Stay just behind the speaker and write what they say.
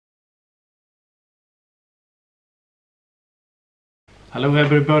Hello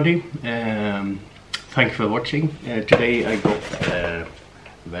everybody, thank you for watching. Today I got a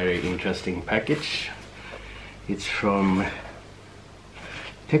very interesting package. It's from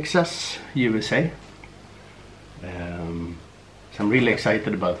Texas, USA. So I'm really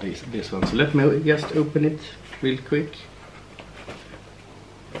excited about this one. So let me just open it real quick.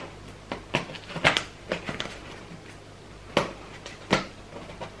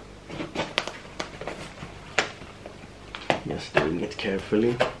 Just doing it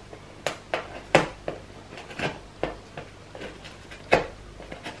carefully.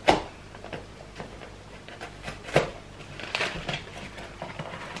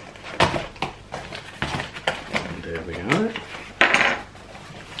 And there we are.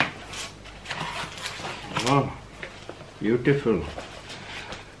 Oh, beautiful.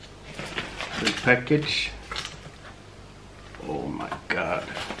 The package. Oh my God.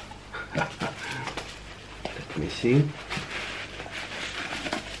 Let me see.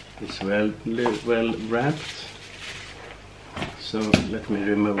 It's well wrapped. So let me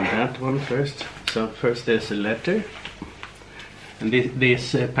remove that one first. So first there's a letter, and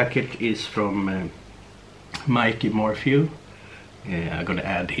this packet is from Mikey Morphew. I'm gonna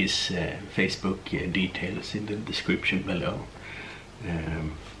add his Facebook details in the description below.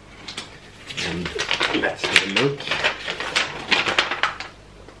 And let's have a look.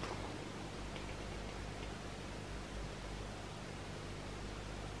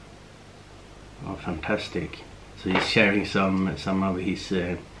 Oh, fantastic! So he's sharing some of his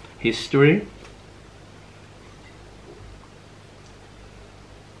history,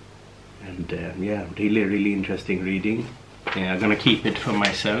 and yeah, really interesting reading. I'm gonna keep it for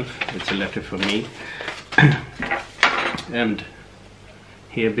myself. It's a letter for me. And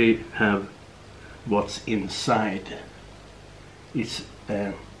here we have what's inside. It's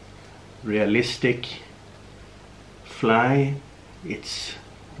a realistic fly. It's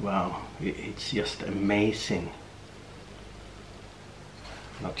wow, it's just amazing.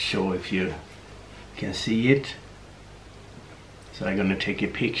 Not sure if you can see it, so I'm gonna take a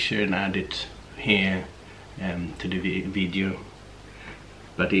picture and add it here to the video.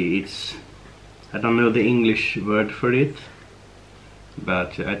 But it's, I don't know the English word for it,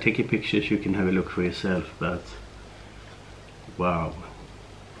 but I take a picture so you can have a look for yourself. But wow.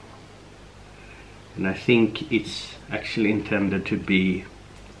 And I think it's actually intended to be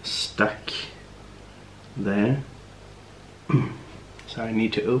stuck there. So I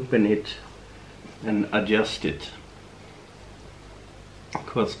need to open it and adjust it,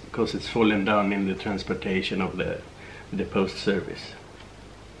 because it's fallen down in the transportation of the post service.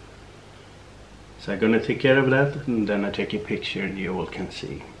 So I'm gonna take care of that, and then I take a picture and you all can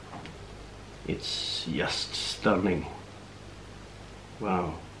see. It's just stunning.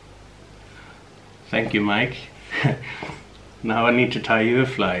 Wow. Thank you, Mike. Now I need to tie you a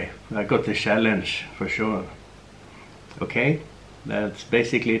fly. I got the challenge for sure. Okay, that's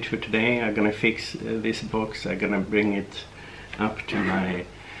basically it for today. I'm gonna fix this box. I'm gonna bring it up to my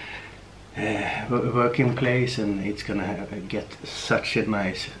working place, and it's gonna get such a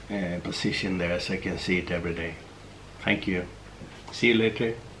nice position there so I can see it every day. Thank you. See you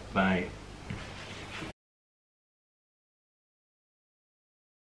later. Bye.